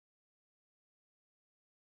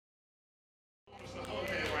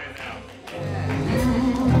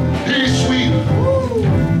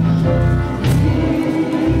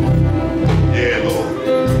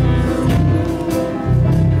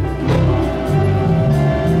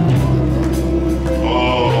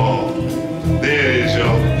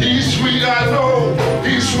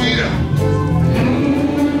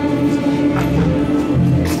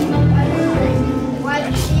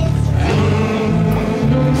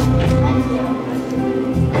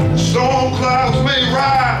Storm clouds may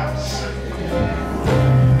rise,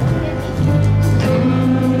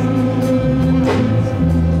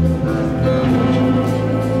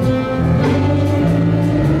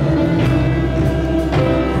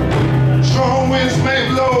 strong winds may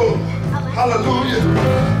blow. Hallelujah.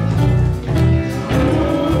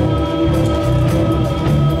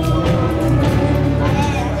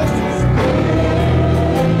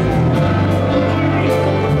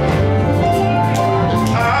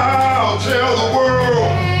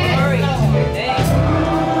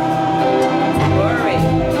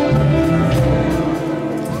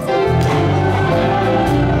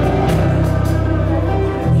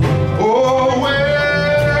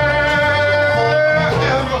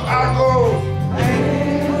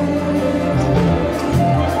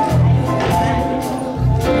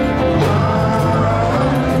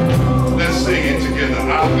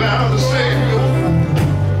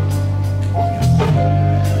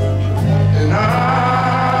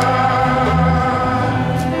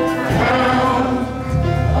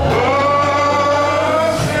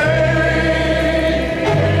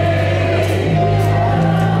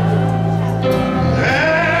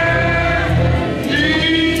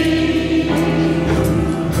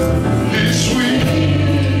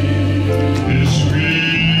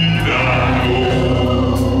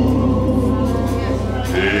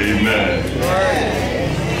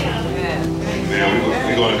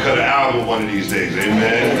 One of these days,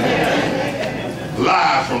 amen.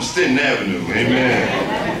 Live from Stenton Avenue, amen.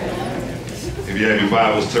 If you have your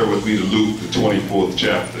Bibles, turn with me to Luke, the 24th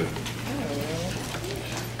chapter.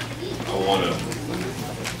 I want to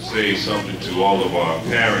say something to all of our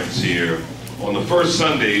parents here. On the first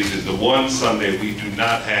Sundays is the one Sunday we do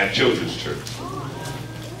not have children's church.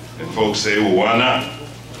 And folks say, well, why not?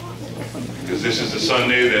 Because this is the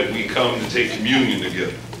Sunday that we come to take communion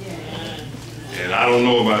together. And I don't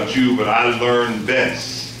know about you, but I learn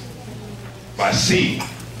best by seeing.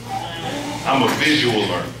 I'm a visual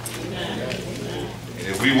learner. And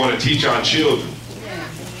if we want to teach our children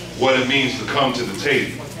what it means to come to the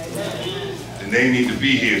table, then they need to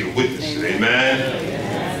be here to witness it.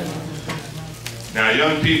 Amen? Now,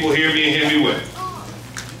 young people, hear me and hear me well.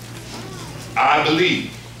 I believe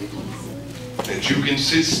that you can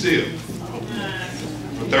sit still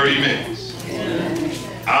for 30 minutes.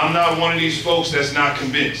 I'm not one of these folks that's not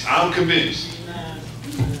convinced. I'm convinced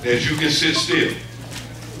that you can sit still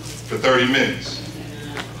for 30 minutes.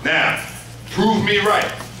 Now, prove me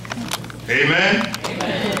right. Amen?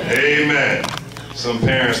 Amen. Amen. Some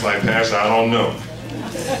parents like, Pastor, I don't know.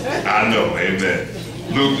 I know. Amen.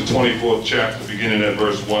 Luke, the 24th chapter, beginning at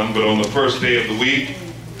verse 1. But on the first day of the week,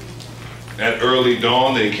 at early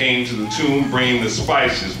dawn, they came to the tomb, bringing the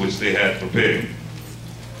spices which they had prepared.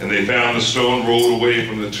 And they found the stone rolled away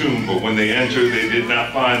from the tomb, but when they entered, they did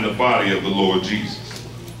not find the body of the Lord Jesus.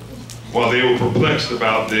 While they were perplexed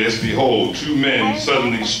about this, behold, two men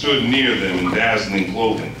suddenly stood near them in dazzling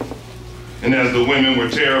clothing. And as the women were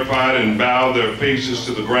terrified and bowed their faces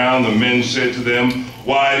to the ground, the men said to them,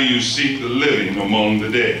 why do you seek the living among the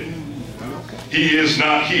dead? He is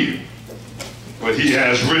not here, but he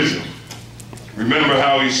has risen. Remember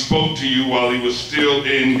how he spoke to you while he was still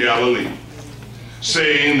in Galilee,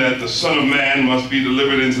 saying that the Son of Man must be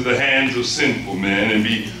delivered into the hands of sinful men and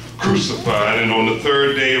be crucified, and on the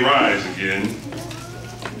third day rise again.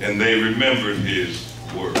 And they remembered his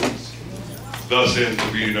words. Thus ends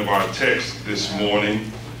the reading of our text this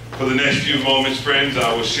morning. For the next few moments, friends,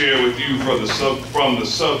 I will share with you from the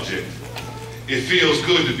subject, it feels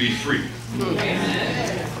good to be free.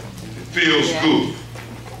 It feels good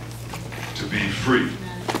to be free.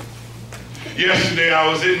 Yesterday I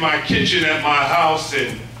was in my kitchen at my house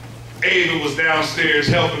and Ava was downstairs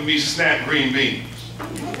helping me snap green beans.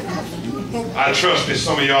 I trust that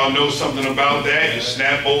some of y'all know something about that. You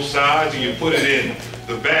snap both sides and you put it in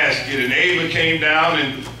the basket, and Ava came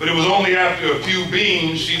down, but it was only after a few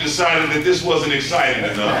beans she decided that this wasn't exciting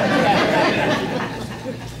enough.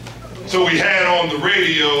 So we had on the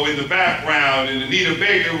radio in the background and Anita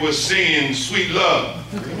Baker was singing Sweet Love.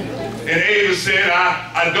 And Ava said,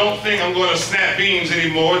 I don't think I'm going to snap beans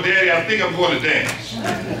anymore. Daddy, I think I'm going to dance.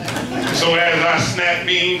 So as I snapped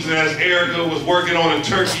beans and as Erica was working on a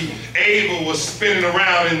turkey, Ava was spinning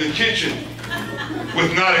around in the kitchen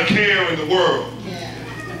with not a care in the world.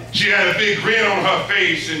 She had a big grin on her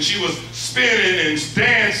face and she was spinning and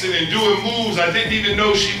dancing and doing moves I didn't even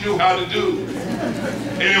know she knew how to do.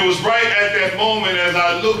 And it was right at that moment as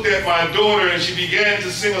I looked at my daughter and she began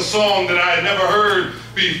to sing a song that I had never heard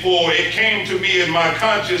before. It came to me in my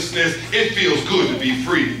consciousness, it feels good to be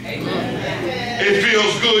free. Amen. It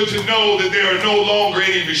feels good to know that there are no longer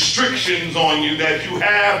any restrictions on you, that you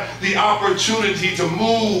have the opportunity to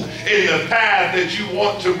move in the path that you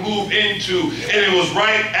want to move into. And it was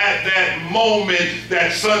right at that moment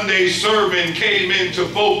that Sunday sermon came into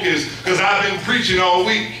focus, because I've been preaching all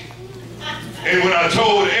week. And when I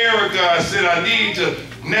told Erica, I said I need to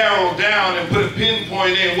narrow down and put a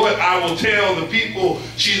pinpoint in what I will tell the people,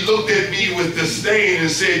 she looked at me with disdain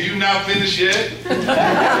and said, "You not finished yet?"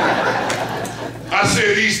 I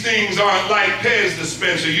said, these things aren't like Pez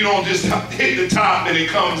dispenser. You don't just hit the top and it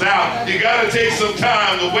comes out. You got to take some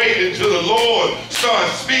time to wait until the Lord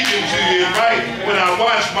starts speaking to you. Right when I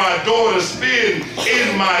watched my daughter spin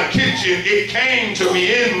in my kitchen, it came to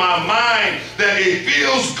me in my mind that it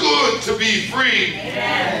feels good to be free.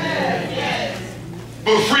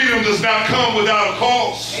 But freedom does not come without a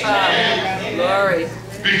cost. Glory.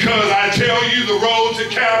 Because I tell you, the road to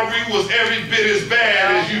Calvary was every bit as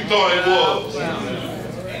bad as you thought it was.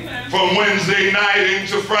 From Wednesday night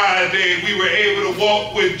into Friday, we were able to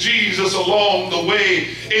walk with Jesus along the way,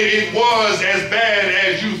 and it was as bad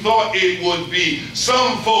as you thought it would be.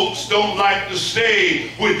 Some folks don't like to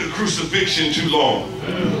stay with the crucifixion too long.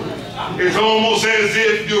 It's almost as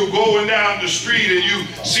if you're going down the street and you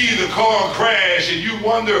see the car crash and you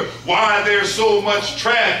wonder why there's so much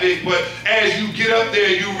traffic, but as you get up there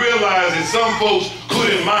you realize that some folks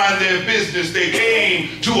couldn't mind their business. They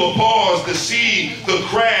came to a pause to see the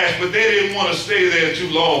crash, but they didn't want to stay there too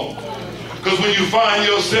long. Because when you find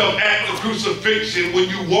yourself at the crucifixion, when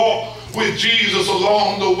you walk with Jesus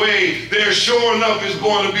along the way, there sure enough is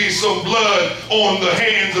going to be some blood on the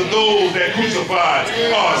hands of those that crucified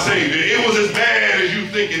our Savior. It was as bad as you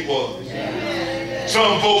think it was.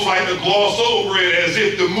 Some folks like to gloss over it as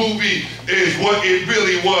if the movie is what it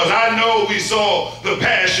really was. I know we saw the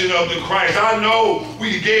Passion of the Christ. I know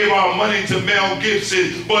we gave our money to Mel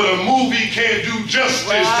Gibson, but a movie can't do justice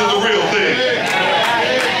to the real thing.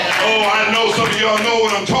 Oh, I know some of y'all know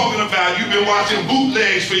what I'm talking about. You've been watching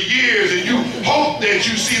bootlegs for years, and you hope that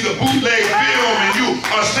you see the bootleg film, and you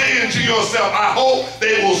are saying to yourself, I hope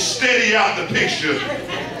they will steady out the picture.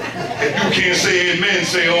 If you can't say amen,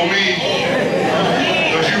 say oh me.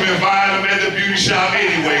 Because you've been buying them at the beauty shop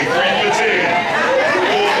anyway, 3 for 10,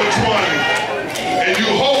 4 for 20. And you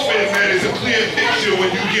hoping that it's a clear picture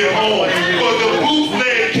when you get home. But the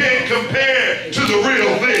bootleg can't compare to the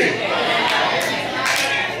real thing.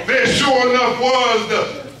 There sure enough was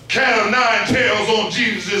the cat of 9 tails on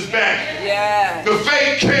Jesus' back. Yeah. The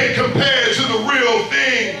fake can't compare to the real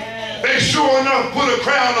thing. They sure enough put a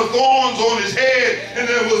crown of thorns on his head and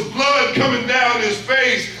there was blood coming down his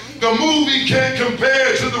face. The movie can't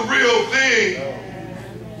compare to the real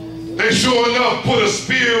thing. They sure enough put a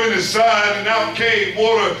spear in his side and out came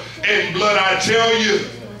water and blood. I tell you,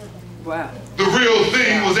 wow, the real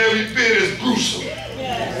thing was every bit as gruesome,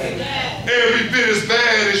 every bit as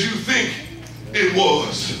bad as you think it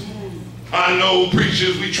was. I know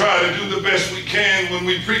preachers, we try to do the best we can when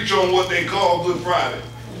we preach on what they call Good Friday.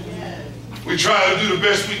 We try to do the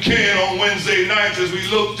best we can on Wednesday nights as we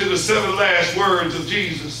look to the 7 last words of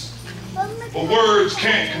Jesus. But words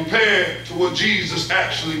can't compare to what Jesus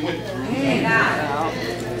actually went through.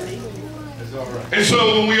 And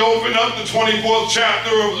so when we open up the 24th chapter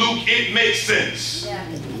of Luke, it makes sense.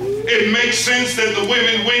 It makes sense that the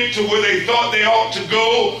women went to where they thought they ought to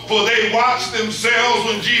go, for they watched themselves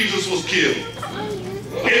when Jesus was killed.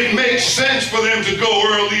 It makes sense for them to go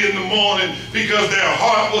early in the morning because their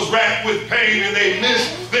heart was racked with pain and they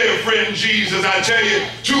missed their friend Jesus. I tell you,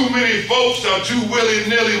 too many folks are too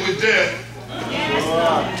willy-nilly with death.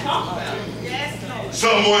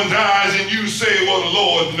 Someone dies and you say, well, the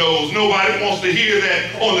Lord knows. Nobody wants to hear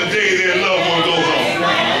that on the day their loved one goes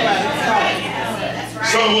on.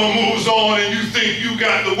 Someone moves on and you think you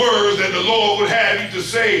got the words that the Lord would have you to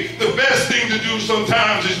say. The best thing to do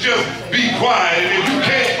sometimes is just be quiet. And if you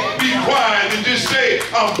can't be quiet, then just say,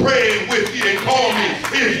 I'm praying with you and call me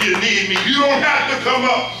if you need me. You don't have to come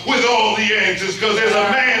up with all the answers because there's a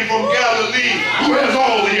man from Galilee who has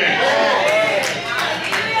all the answers.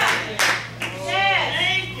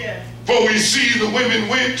 For we see the women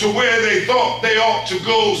went to where they thought they ought to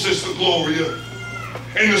go, Sister Gloria.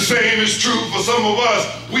 And the same is true for some of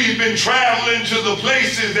us. We've been traveling to the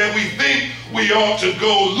places that we think we ought to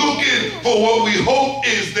go, looking for what we hope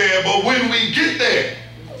is there. But when we get there,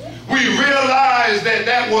 we realize that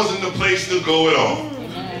that wasn't the place to go at all.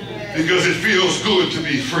 Because it feels good to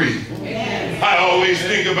be free. I always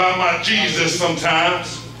think about my Jesus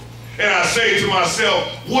sometimes. And I say to myself,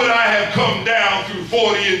 would I have come down through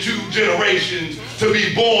 42 generations to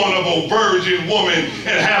be born of a virgin woman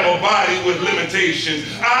and have a body with limitations?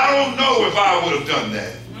 I don't know if I would have done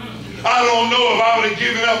that. I don't know if I would have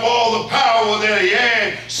given up all the power that he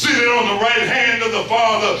had sitting on the right hand of the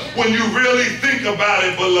Father when you really think about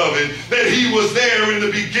it, beloved, that he was there in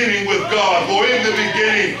the beginning with God. For in the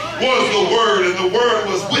beginning was the Word, and the Word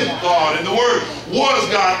was with God, and the Word was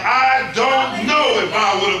God. I don't know if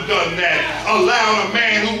I would have done that. Allowed a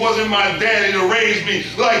man who wasn't my daddy to raise me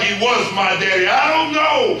like he was my daddy. I don't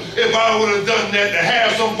know if I would have done that, to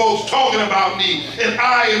have some folks talking about me and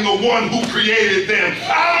I am the one who created them.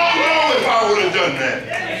 I don't know if I would have done that.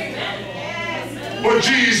 But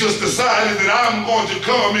Jesus decided that I'm going to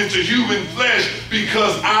come into human flesh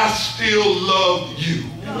because I still love you.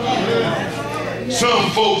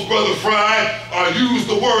 Some folks, Brother Fry, use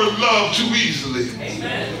the word love too easily.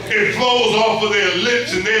 It flows off of their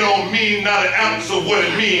lips and they don't mean not an ounce of what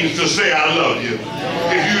it means to say I love you.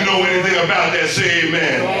 If you know anything about that, say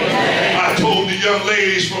amen. I told the young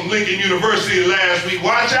ladies from Lincoln University last week,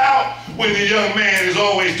 watch out when the young man is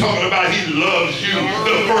always talking about he loves you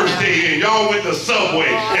the first day in. Y'all went to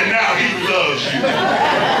Subway and now he loves you.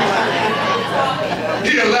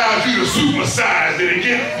 He allows you to supersize it and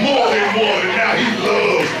get more than one, and now he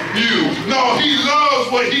loves you. No, he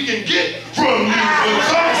loves what he can get from you. But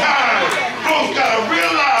sometimes folks got to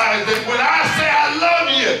realize that when I say I love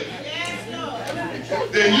you,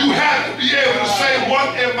 then you have to be able to say,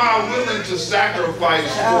 what am I willing to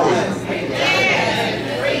sacrifice for you?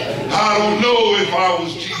 I don't know if I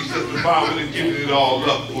was Jesus, if I would have given it all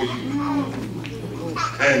up for you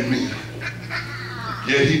and me.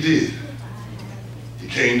 Yet he did.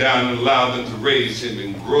 Came down and allowed them to raise him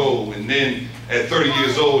and grow. And then at 30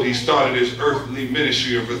 years old, he started his earthly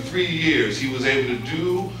ministry. And for 3 years, he was able to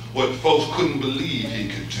do what folks couldn't believe he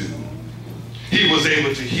could do. He was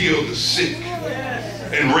able to heal the sick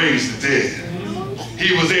and raise the dead.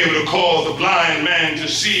 He was able to cause the blind man to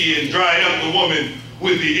see and dry up the woman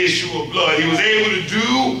with the issue of blood. He was able to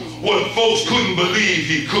do what folks couldn't believe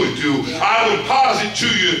he could do. I would posit to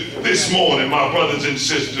you this morning, my brothers and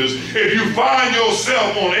sisters, if you find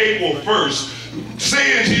yourself on April 1st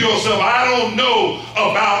saying to yourself, I don't know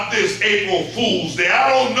about this April Fool's Day, I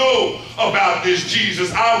don't know about this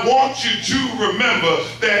Jesus, I want you to remember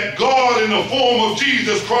that God in the form of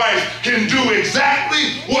Jesus Christ can do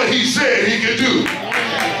exactly what he said he could do.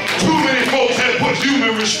 Too many folks have put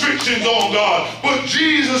human restrictions on God, but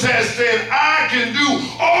Jesus has said, I can do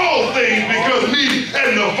all things because me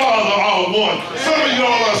and the Father are one. Some of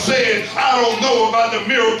y'all are saying, I don't know about the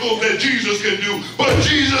miracles that Jesus can do, but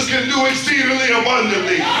Jesus can do exceedingly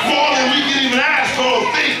abundantly, more than we can even ask or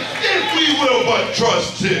think, if we will but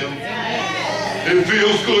trust him. It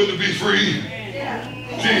feels good to be free.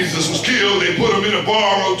 Jesus was killed, they put him in a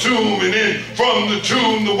borrowed tomb, and then from the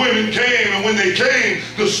tomb the women came, and when they came,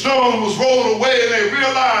 the stone was rolled away, and they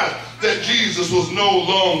realized that Jesus was no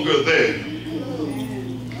longer there.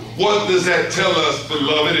 What does that tell us,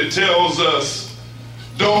 beloved? It tells us,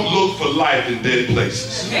 don't look for life in dead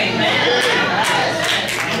places.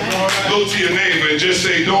 Look to your neighbor and just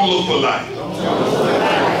say, don't look for life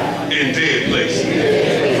in dead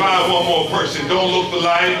places. Find one more person, don't look for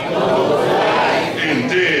life in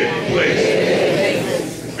dead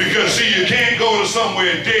places. Because see, you can't go to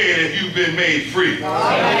somewhere dead if you've been made free. Did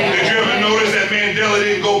you ever notice that Mandela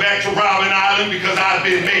didn't go back to Robben Island because I've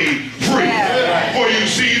been made free? For you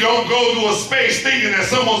see, don't go to a space thinking that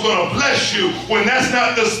someone's going to bless you when that's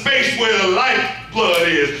not the space where the lifeblood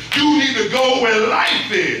is. You need to go where life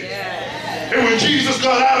is. And when Jesus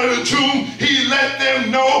got out of the tomb, he let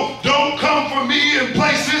them know, don't come for me in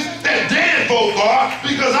places that dead folk are,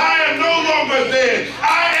 because I am no longer dead.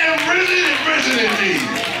 I am risen and risen indeed.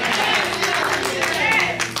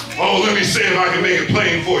 Oh, let me say if I can make it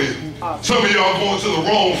plain for you. Some of y'all going to the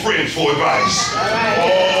wrong friend for advice.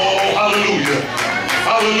 Oh, hallelujah.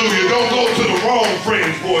 Hallelujah. Don't go to the wrong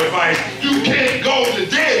friends for advice. You can't go to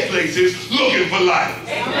dead places looking for life.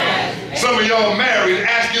 Some of y'all married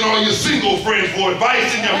asking all your single friends for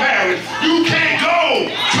advice in your marriage. You can't go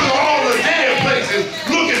to all the dead places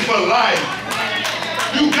looking for life.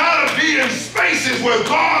 You gotta be in spaces where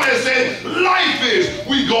God has said life is.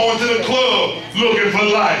 We going to the club looking for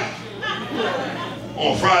life.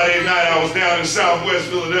 On Friday night, I was down in Southwest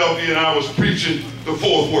Philadelphia and I was preaching the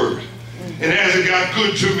fourth word. And as it got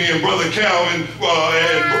good to me, and Brother Calvin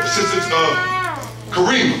and Sister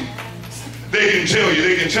Karima, they can tell you,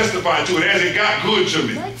 they can testify to it. As it got good to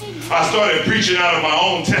me, I started preaching out of my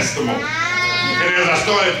own testimony. And as I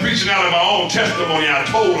started preaching out of my own testimony, I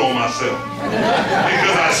told on myself.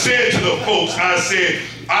 Because I said to the folks, I said,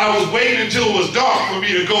 I was waiting until it was dark for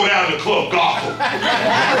me to go down to Club Gotham.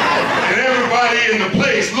 And everybody in the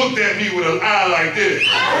place looked at me with an eye like this.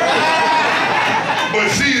 But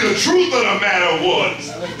see, the truth of the matter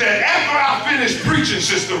was that after I finished preaching,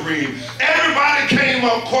 Sister Reed, everybody came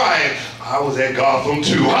up quiet. I was at Gotham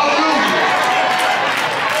too. Hallelujah.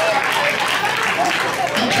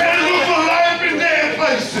 You can't look for life in dead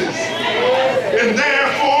places. And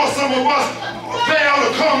therefore, some of us fail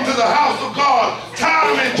to come to the house of God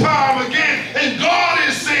time and time again. And God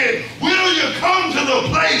is saying, will you come to the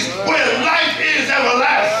place where life is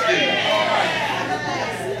everlasting?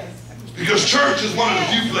 Because church is one of the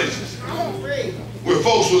few places where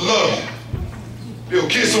folks will love you. They'll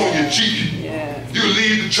kiss on your cheek. You'll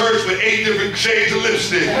leave the church with 8 different shades of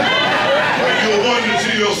lipstick. And you'll wonder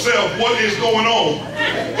to yourself what is going on.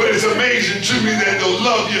 But it's amazing to me that they'll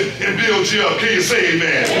love you and build you up. Can you say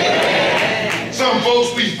amen? Some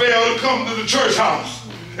folks, we fail to come to the church house.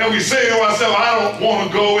 And we say to ourselves, I don't want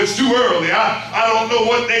to go. It's too early. I don't know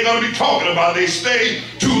what they're going to be talking about. They stay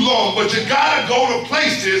too long. But you got to go to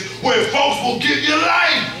places where folks will give you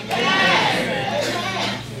life.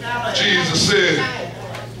 Jesus said,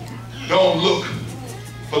 don't look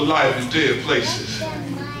for life in dead places.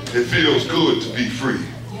 It feels good to be free.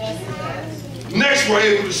 Next, we're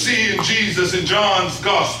able to see in Jesus in John's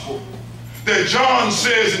gospel that John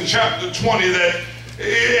says in chapter 20 that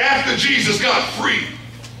after Jesus got free,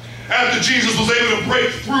 after Jesus was able to break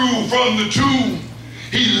through from the tomb,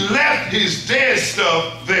 he left his dead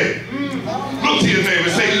stuff there. Look to your neighbor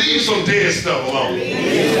and say, leave some dead stuff alone.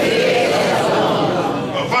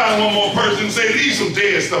 Find one more person and say, leave some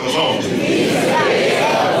dead stuff alone.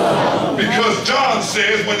 Because John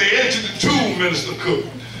says when they entered the tomb, Minister Cook,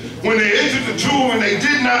 when they entered the tomb and they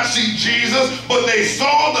did not see Jesus, but they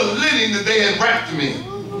saw the linen that they had wrapped him in.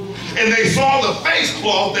 And they saw the face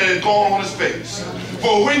cloth that had gone on his face.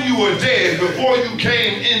 For when you were dead, before you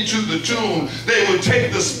came into the tomb, they would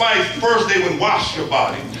take the spice. First they would wash your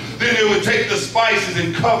body. Then they would take the spices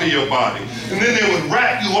and cover your body. And then they would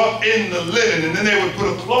wrap you up in the linen. And then they would put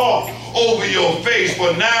a cloth over your face.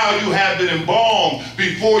 For now you have been embalmed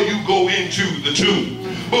before you go into the tomb.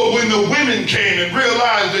 But when the women came and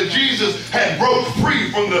realized that Jesus had broke free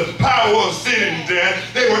from the power of sin and death,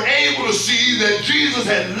 they were able to see that Jesus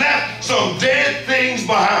had left some dead things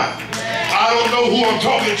behind. I don't know who I'm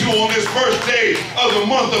talking to on this first day of the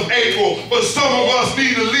month of April, but some of us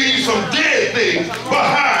need to leave some dead things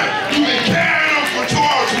behind. You've been carrying them for too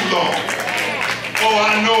long. Oh,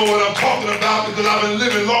 I know what I'm talking about because I've been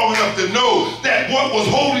living long enough to know that what was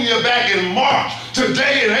holding you back in March,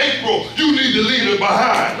 today in April, you need to leave it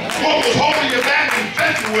behind. What was holding you back in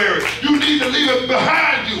February, you need to leave it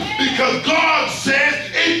behind you because God says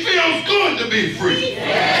it feels good to be free.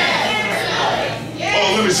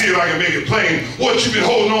 Oh, let me see if I can make it plain. What you've been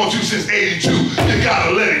holding on to since 82, you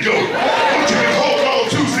gotta let it go. What you've been holding on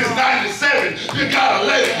to since 97, you gotta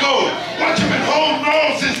let it go. What you've been holding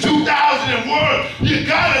on since 2001, you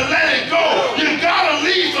gotta let it go. You gotta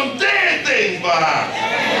leave some dead things behind.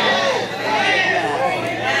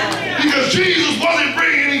 Because Jesus wasn't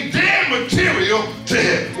bringing any dead material to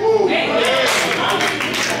heaven.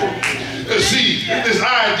 See, this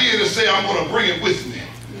idea to say I'm going to bring it with me.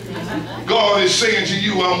 God is saying to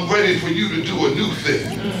you, I'm ready for you to do a new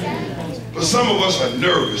thing. But some of us are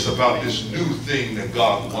nervous about this new thing that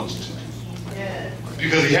God wants to do.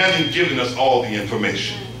 Because he hasn't given us all the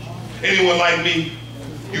information. Anyone like me?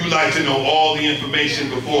 You like to know all the information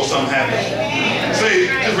before something happens? Say,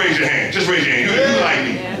 just raise your hand. Just raise your hand. You like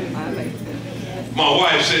me. My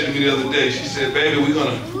wife said to me the other day, she said, baby, we're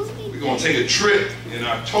gonna take a trip in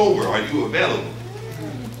October. Are you available?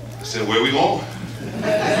 I said, where are we going?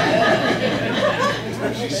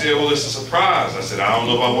 She said, well, it's a surprise. I said, I don't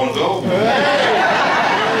know if I want to go.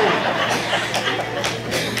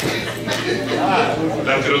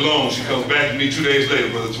 Left it alone. She comes back to me 2 days later,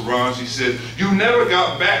 Brother Teron. She said, you never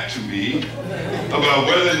got back to me about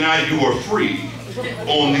whether or not you were free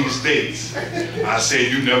on these dates. I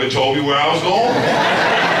said, you never told me where I was going.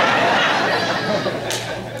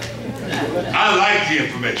 I like the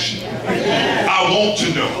information. I want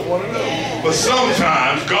to know. But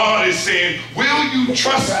sometimes God is saying, will you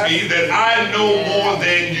trust me that I know more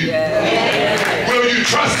than you? Will you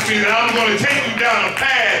trust me that I'm going to take you down a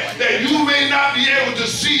path that you may not be able to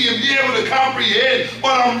see and be able to comprehend,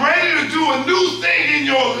 but I'm ready to do a new thing in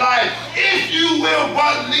your life if you will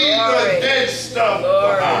but leave the dead stuff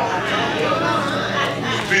behind.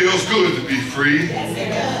 Feels good to be free.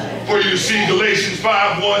 For you see, Galatians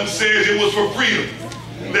 5:1 says it was for freedom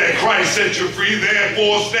that Christ set you free.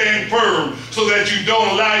 Therefore stand firm so that you don't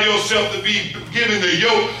allow yourself to be given the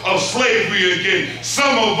yoke of slavery again.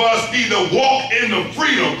 Some of us need to walk in the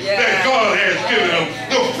freedom that God has given them.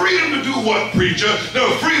 The freedom to do what, preacher? The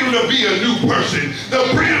freedom to be a new person. The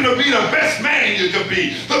freedom to be the best man you could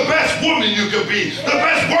be. The best woman you could be. The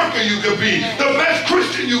best worker you could be. The best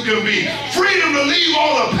Christian you can be. Freedom to leave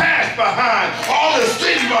all the past behind. All the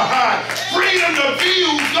sin behind. Freedom to be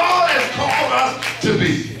who God has called us to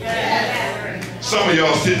be. Some of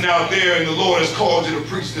y'all sitting out there and the Lord has called you to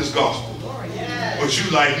preach this gospel. But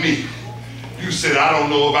you like me. You said, I don't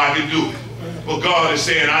know if I can do it. But God is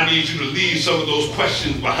saying, I need you to leave some of those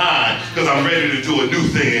questions behind because I'm ready to do a new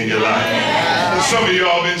thing in your life. And some of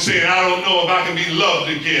y'all been saying, I don't know if I can be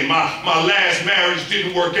loved again. My last marriage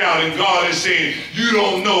didn't work out. And God is saying, you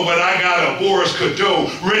don't know, but I got a Boris Cadeau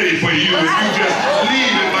ready for you. If you just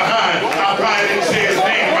leave it behind. I probably didn't say his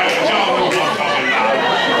name right, but y'all know what I'm talking about.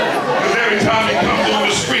 Because every time he comes on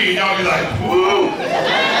the screen, y'all be like, woo.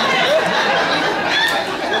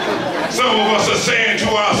 Some of us are saying to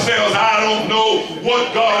ourselves, I don't know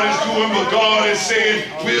what God is doing, but God is saying,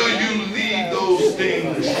 will you leave those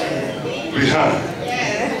things behind?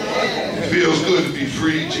 It feels good to be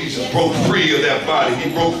free. Jesus broke free of that body.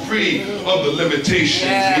 He broke free of the limitations.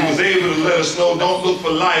 He was able to let us know, don't look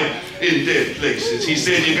for life in dead places. He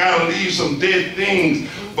said, you got to leave some dead things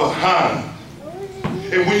behind.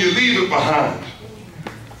 And when you leave it behind,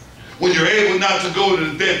 when you're able not to go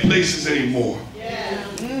to the dead places anymore,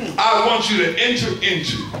 I want you to enter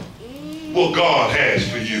into what God has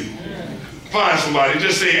for you. Find somebody,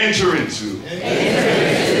 just say enter into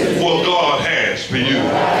what God has for you.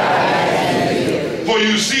 For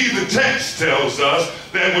you see, the text tells us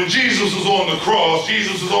that when Jesus was on the cross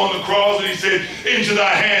and he said, into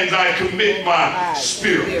thy hands I commit my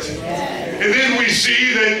spirit. And then we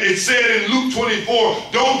see that it said in Luke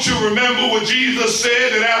 24, don't you remember what Jesus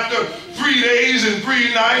said, that after 3 days and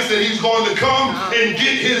 3 nights that he's going to come and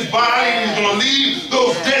get his body, and he's going to leave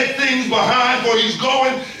those dead things behind, for he's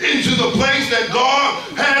going into the place that God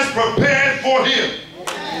has prepared for him.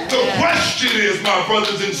 The question is, my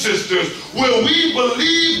brothers and sisters, will we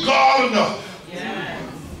believe God enough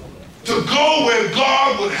to go where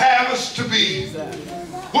God would have us to be?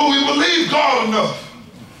 Will we believe God enough?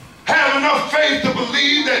 Have enough faith to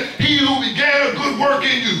believe that he who began a good work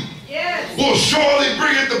in you will surely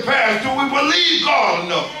bring it to pass? Do we believe God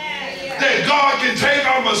enough that God can take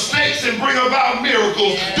our mistakes and bring about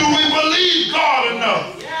miracles? Do we believe God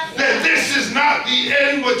enough that this is not the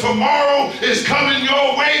end, but tomorrow is coming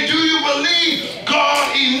your way? Do you believe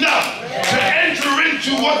God enough to enter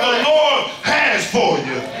into what the Lord has for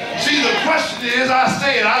you? See, the question is, I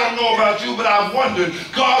say it, I don't know about you, but I've wondered,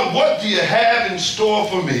 God, what do you have in store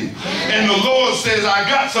for me? And the Lord says, I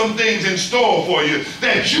got some things in store for you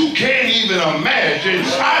that you can't even imagine.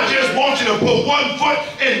 I just want you to put one foot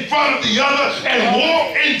in front of the other and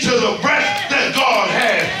walk into the rest that God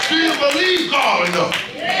has. Do you believe God enough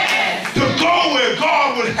to go where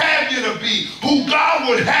God would have you to be, who God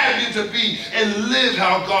would have you to be, and live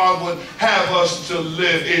how God would have us to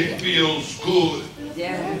live? It feels good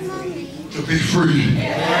to be free.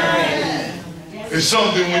 It's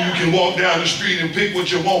something when you can walk down the street and pick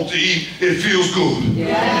what you want to eat. It feels good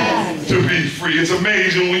to be free. It's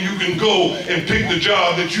amazing when you can go and pick the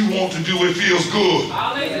job that you want to do. It feels good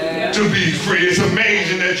to be free. It's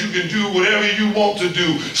amazing that you can do whatever you want to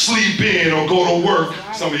do. Sleep in or go to work.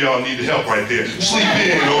 Some of y'all need help right there. Sleep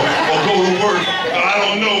in or go to work. I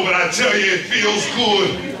don't know, but I tell you, it feels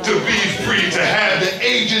good to be free, to have the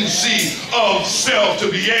agency of self, to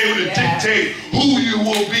be able to dictate who you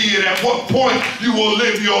will be and at what point you will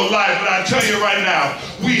live your life. But I tell you right now,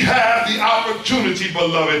 we have the opportunity,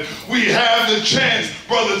 beloved. We have the chance,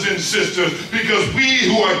 brothers and sisters, because we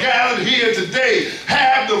who are gathered here today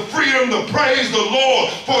have the freedom to praise the Lord,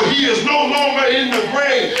 for he is no longer in the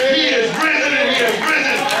grave. He is risen, and he is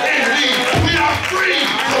risen indeed. We are free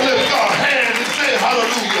to lift our hands and say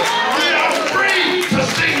hallelujah. We are free to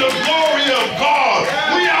sing the glory of God.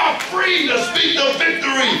 We are free to speak the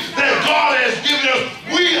victory that God has given us.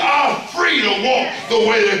 We are free to walk the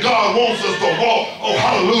way that God wants us to walk. Oh,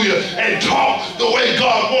 hallelujah. And talk the way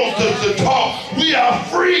God wants us to talk. We are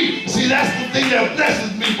free. See, that's the thing that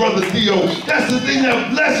blesses me, Brother Theo. That's the thing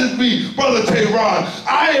that blesses me, Brother Tehran.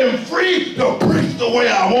 I am free to preach the way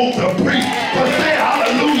I want to preach. To say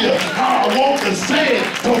hallelujah how I want to say it.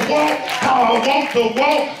 To walk how I want to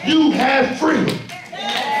walk. You have freedom.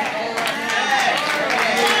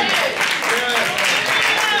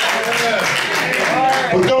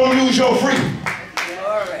 But don't use your freedom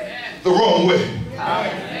the wrong way.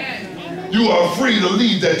 You are free to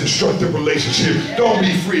leave that destructive relationship. Don't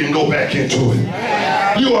be free and go back into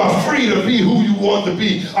it. You are free to be who you want to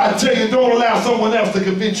be. I tell you, don't allow someone else to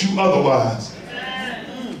convince you otherwise.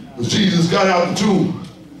 Because Jesus got out the tomb,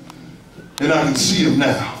 and I can see him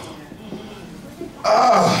now.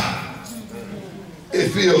 It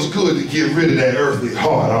feels good to get rid of that earthly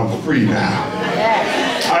heart. I'm free now.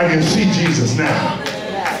 I can see Jesus now.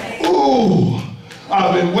 Ooh,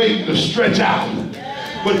 I've been waiting to stretch out,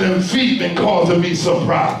 but them feet been causing me some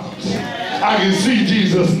problems. I can see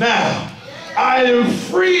Jesus now. I am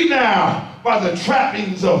free now by the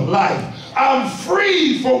trappings of life. I'm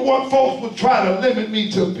free from what folks would try to limit me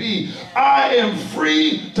to be. I am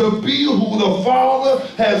free to be who the Father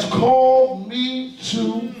has called me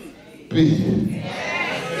to be.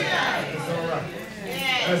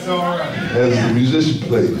 That's all right. As the musician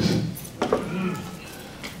plays,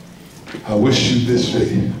 I wish you this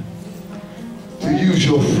day to use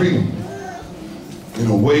your freedom in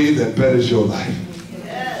a way that betters your life.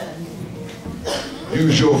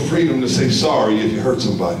 Use your freedom to say sorry if you hurt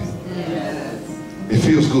somebody. It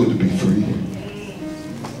feels good to be free.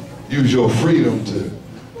 Use your freedom to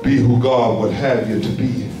be who God would have you to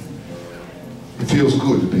be. It feels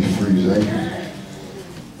good to be free, right?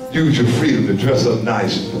 Use your freedom to dress up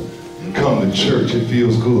nice and come to church. It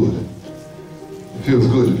feels good. It feels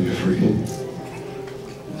good to be free.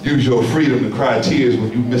 Use your freedom to cry tears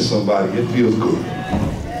when you miss somebody. It feels good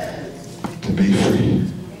to be free.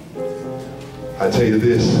 I tell you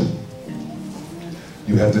this,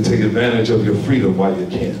 you have to take advantage of your freedom while you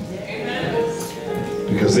can.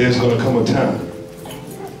 Because there's going to come a time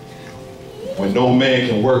when no man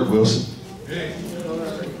can work, Wilson.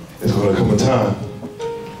 There's going to come a time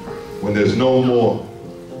when there's no more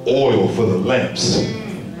oil for the lamps.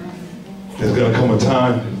 There's going to come a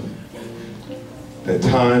time that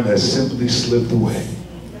time has simply slipped away.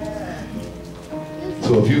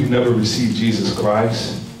 So if you've never received Jesus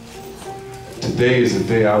Christ, today is the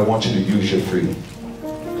day I want you to use your freedom.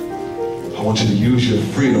 I want you to use your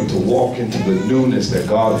freedom to walk into the newness that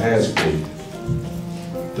God has for you.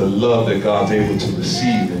 The love that God's able to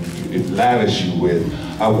receive and lavish you with.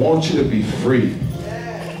 I want you to be free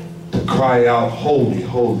to cry out, holy,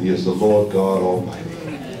 holy is the Lord God Almighty.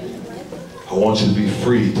 I want you to be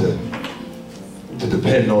free to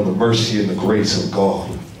depend on the mercy and the grace of God.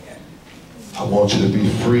 I want you to be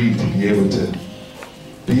free to be able to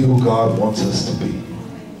be who God wants us to be.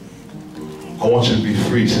 I want you to be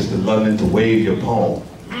free, Sister London, to wave your palm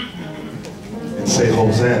and say,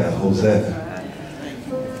 Hosanna, Hosanna.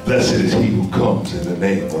 Blessed is he who comes in the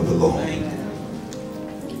name of the Lord.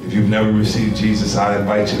 If you've never received Jesus, I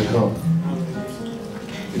invite you to come.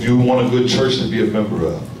 If you want a good church to be a member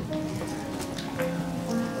of,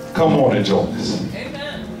 come on and join us.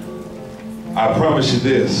 I promise you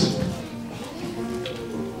this.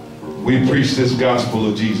 We preach this gospel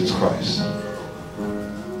of Jesus Christ.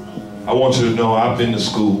 I want you to know I've been to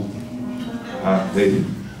school.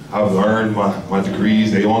 I've earned my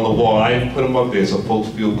degrees. They're on the wall. I didn't put them up there so folks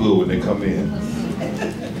feel good when they come in.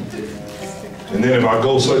 And then if I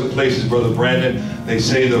go certain places, Brother Brandon, they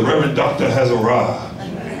say the Reverend Doctor has arrived.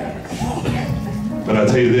 But I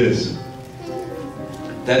tell you this,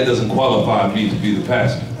 that doesn't qualify me to be the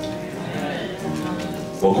pastor.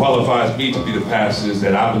 What qualifies me to be the pastor is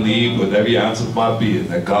that I believe with every ounce of my being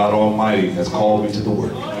that God Almighty has called me to the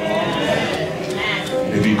work.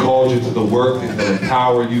 If he called you to the work, he's going to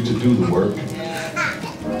empower you to do the work.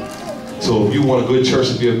 So if you want a good church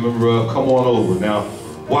to be a member of, come on over. Now,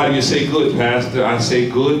 why do you say good, Pastor? I say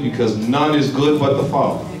good because none is good but the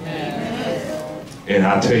Father. And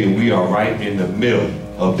I tell you, we are right in the middle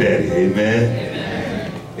of Daddy. Amen.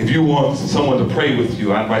 If you want someone to pray with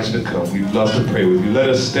you, I invite you to come. We'd love to pray with you. Let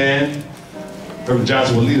us stand. Reverend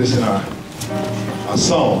Johnson will lead us in our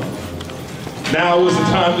song. Now is the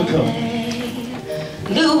time to come.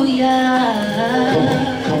 Hallelujah.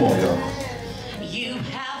 Come on, y'all. You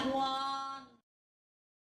have